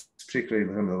projects, particularly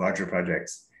some of the larger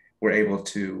projects, were able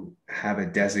to have a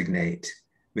designate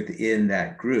within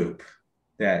that group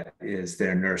that is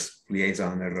their nurse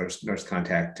liaison, their nurse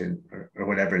contact, or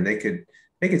whatever, and they could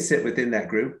sit within that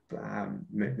group.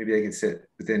 Maybe they could sit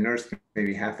within nurse,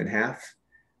 maybe half and half,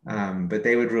 but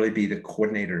they would really be the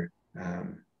coordinator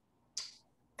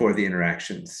for the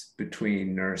interactions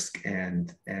between nurse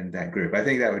and that group. I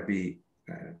think that would be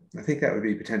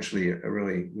potentially a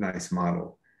really nice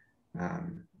model.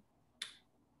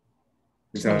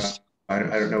 So I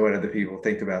don't know what other people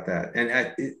think about that.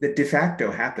 And the de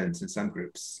facto happens in some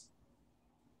groups.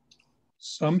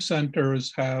 Some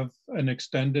centers have an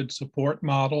extended support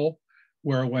model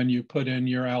where when you put in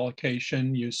your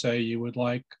allocation, you say you would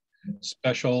like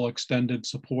special extended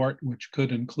support, which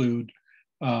could include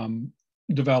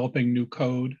developing new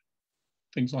code,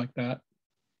 things like that.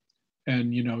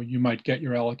 And you might get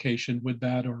your allocation with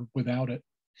that or without it.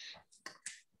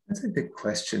 That's a good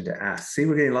question to ask. See,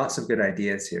 we're getting lots of good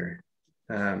ideas here.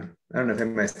 I don't know if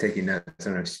anybody's taking notes. I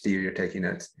don't know if Steve, you're taking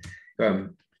notes.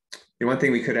 One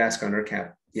thing we could ask on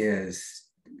ERCAP is,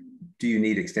 do you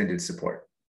need extended support?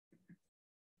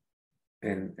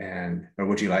 Or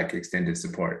would you like extended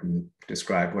support, and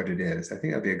describe what it is? I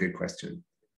think that'd be a good question.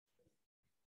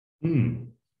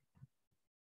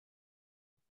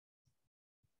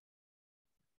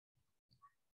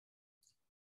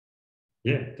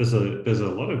 Yeah, there's a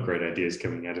lot of great ideas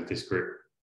coming out of this group.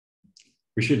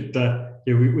 We should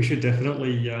we should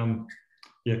definitely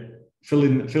fill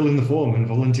in the form and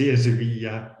volunteer to be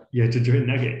to join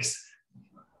NUGX.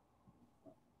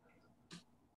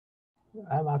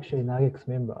 I'm actually NUGX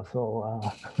member, so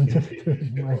just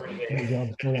my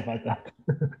job. Sorry about that.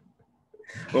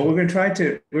 Well, we're going to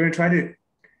try to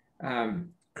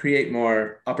create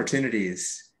more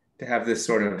opportunities to have this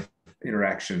sort of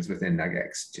interactions within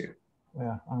NUGX too.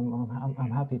 Yeah,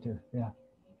 I'm happy to. Yeah.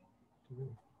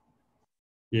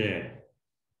 Yeah.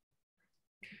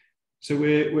 So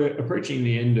we're approaching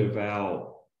the end of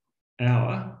our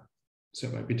hour, so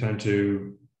it might be time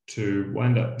to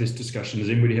wind up this discussion. Does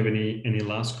anybody have any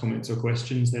last comments or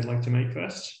questions they'd like to make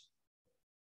first?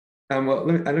 Well,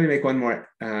 let me make one more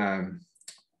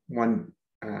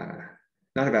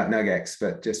not about NUGX,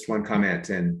 but just one comment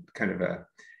and kind of a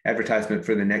advertisement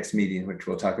for the next meeting, which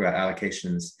we'll talk about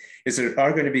allocations. Is there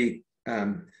are going to be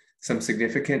some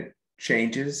significant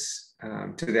changes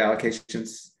to the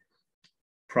allocations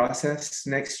process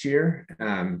next year.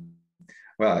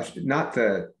 Well, not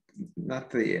the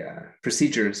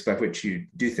procedures by which you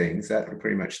do things, that will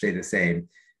pretty much stay the same.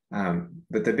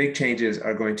 But the big changes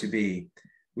are going to be,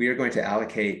 we are going to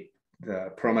allocate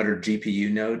the Perlmutter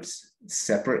GPU nodes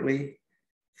separately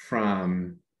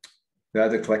from the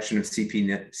other collection of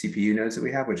CPU nodes that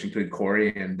we have, which include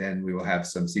Cori, and then we will have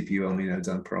some CPU only nodes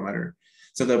on Perlmutter.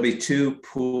 So there'll be two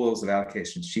pools of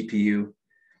allocations, GPU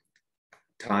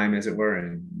time, as it were,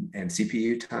 and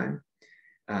CPU time.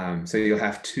 So you'll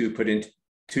have to put in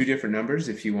two different numbers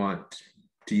if you want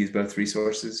to use both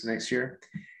resources next year.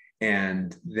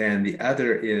 And then the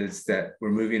other is that we're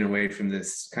moving away from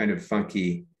this kind of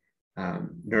funky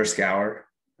NERSC hour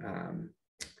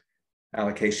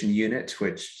allocation unit,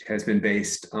 which has been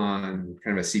based on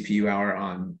kind of a CPU hour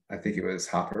on, I think it was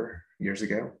Hopper years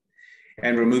ago.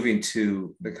 And we're moving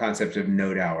to the concept of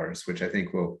node hours, which I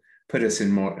think will put us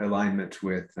in more alignment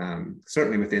with,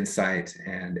 certainly with Insight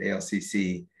and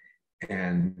ALCC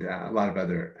and a lot of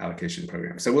other allocation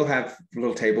programs. So we'll have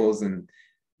little tables and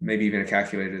maybe even a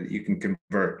calculator that you can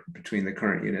convert between the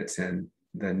current units and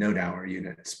the node hour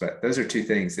units. But those are two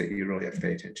things that you really have to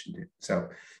pay attention to. So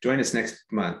join us next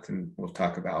month and we'll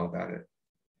talk about it.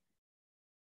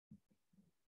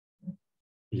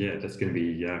 Yeah, that's going to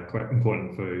be quite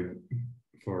important for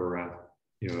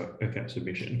your ERCAP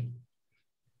submission.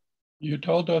 You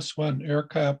told us when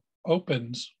ERCAP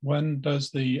opens. When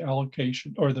does the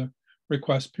allocation or the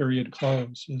request period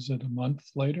close? Is it a month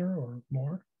later or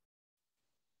more?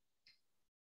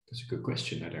 That's a good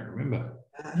question. I don't remember.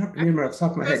 I don't remember off the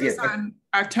top of my head yet. On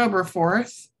October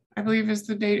 4th, I believe, is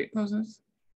the date it closes.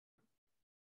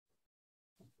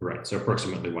 Right, so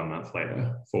approximately 1 month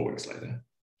later, 4 weeks later.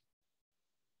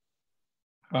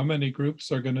 How many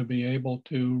groups are going to be able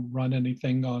to run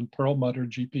anything on Perlmutter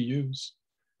GPUs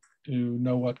to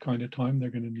know what kind of time they're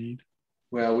going to need?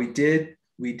 Well, we did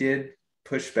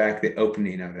push back the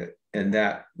opening of it, and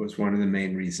that was one of the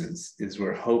main reasons. Is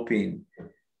we're hoping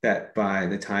that by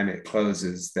the time it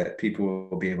closes, that people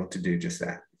will be able to do just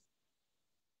that.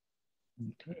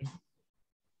 Okay.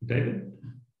 David?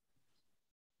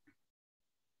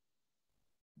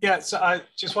 Yeah, so I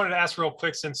just wanted to ask real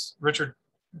quick, since Richard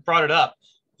brought it up,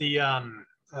 the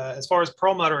as far as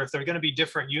Perlmutter, if there are going to be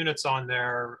different units on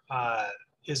there,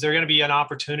 is there going to be an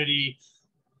opportunity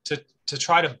to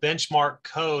try to benchmark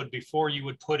code before you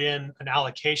would put in an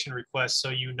allocation request so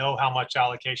you know how much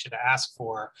allocation to ask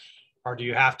for? Or do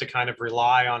you have to kind of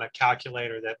rely on a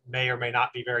calculator that may or may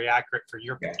not be very accurate for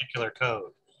your particular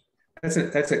code? That's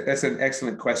an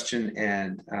excellent question.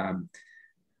 And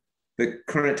the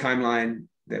current timeline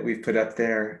that we've put up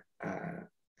there,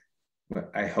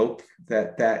 I hope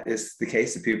that that is the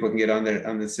case, that people can get on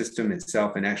the system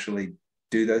itself and actually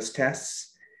do those tests.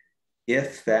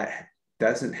 If that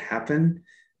doesn't happen,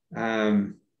 we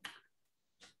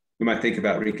might think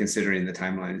about reconsidering the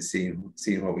timeline and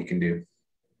seeing what we can do.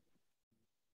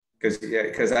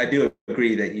 because I do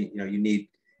agree that you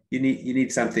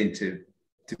need something to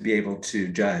be able to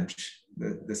judge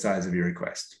the size of your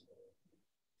request.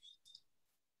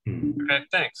 Okay,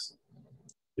 thanks.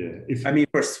 Yeah, I mean,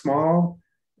 for small,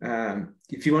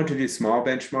 if you want to do small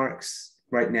benchmarks,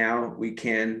 right now we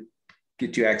can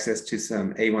get you access to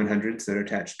some A100s that are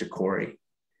attached to Cori.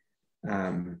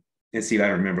 And Steve, I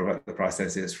don't remember what the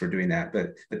process is for doing that,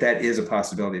 but that is a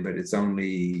possibility. But it's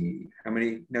only, how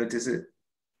many nodes is it?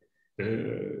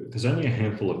 There's only a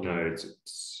handful of nodes.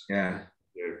 It's, yeah,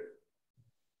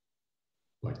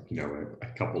 like a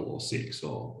couple or six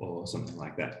or something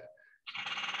like that.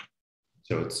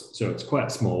 So it's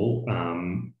quite small,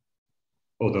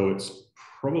 although it's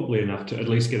probably enough to at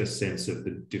least get a sense of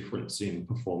the difference in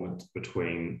performance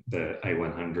between the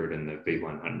A100 and the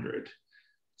V100.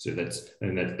 So that's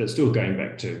still going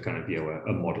back to kind of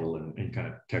a model and kind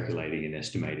of calculating and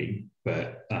estimating.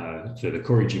 But so the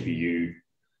Cori GPU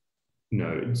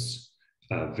nodes,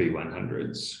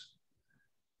 V100s,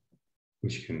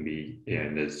 which can be,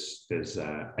 and there's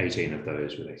 18 of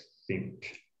those with I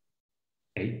think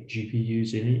 8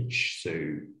 GPUs in each.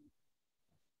 So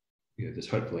there's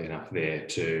hopefully enough there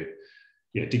to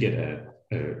get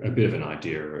a bit of an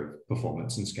idea of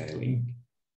performance and scaling.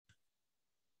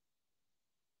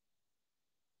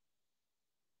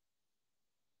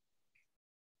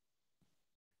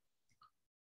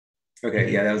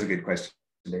 Okay, yeah, that was a good question,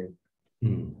 David.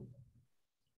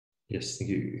 Yes,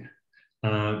 thank you.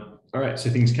 All right, so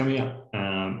things coming up.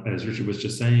 As Richard was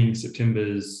just saying,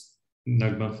 September's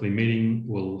NUG monthly meeting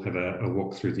will have a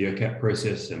walk through the OCAP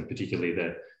process, and particularly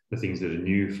the things that are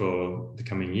new for the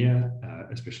coming year,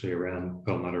 especially around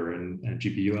Perlmutter and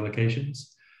GPU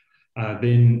allocations.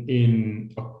 Then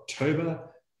in October,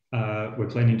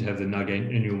 we're planning to have the NUG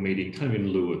annual meeting kind of in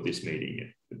lieu of this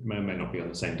meeting. It may or may not be on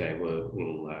the same day.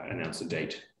 We'll announce a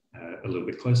date a little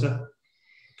bit closer.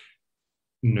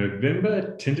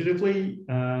 November, tentatively,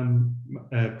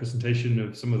 a presentation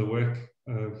of some of the work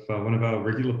of one of our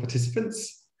regular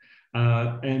participants.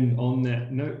 And on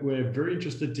that note, we're very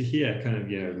interested to hear kind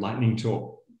of, lightning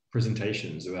talk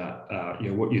presentations about,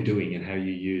 what you're doing and how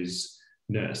you use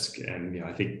NERSC. And,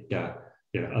 I think, other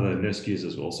NERSC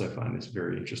users will also find this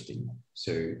very interesting.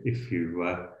 So if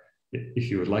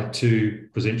you would like to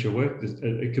present your work,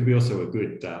 it could be also a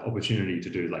good opportunity to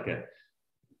do like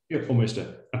almost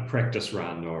a practice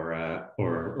run or a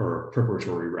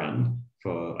preparatory run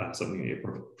for something that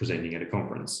you're presenting at a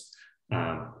conference.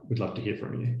 We'd love to hear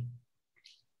from you.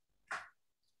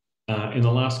 In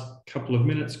the last couple of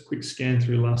minutes, quick scan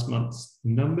through last month's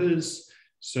numbers.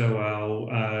 So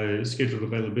our scheduled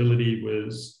availability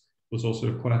was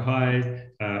also quite high.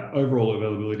 Overall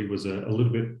availability was a little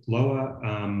bit lower.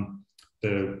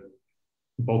 The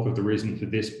bulk of the reason for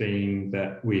this being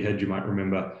that we had, you might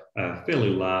remember, a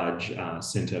fairly large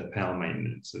center power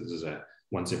maintenance. So this is a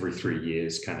once every 3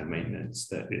 years kind of maintenance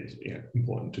that is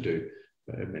important to do.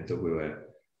 But it meant that we were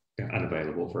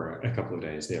unavailable for a couple of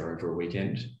days there over a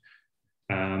weekend.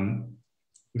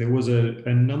 There was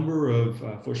a number of,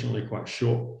 fortunately, quite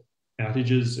short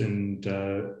outages, and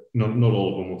not all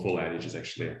of them were full outages,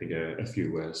 actually. I think a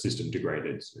few were system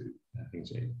degraded, so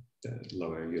things like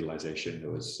lower utilization.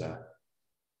 There was,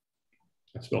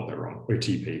 I spelled that wrong,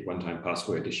 OTP, one-time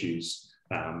password issues,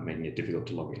 making it difficult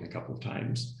to log in a couple of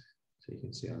times. So you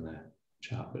can see on the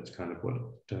chart, that's kind of what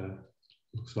it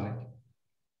looks like.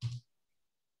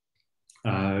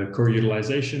 Core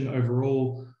utilization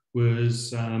overall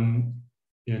was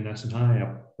nice and high,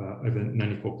 up over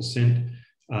 94%.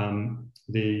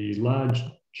 The large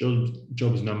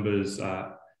jobs numbers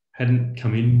hadn't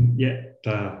come in yet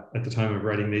at the time of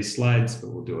writing these slides, but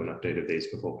we'll do an update of these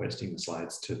before posting the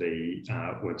slides to the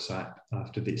website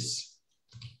after this.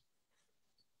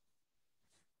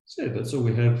 So that's all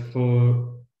we have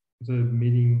for the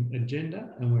meeting agenda,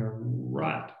 and we're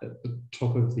right at the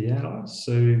top of the hour.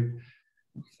 So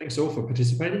thanks all for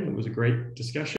participating. It was a great discussion.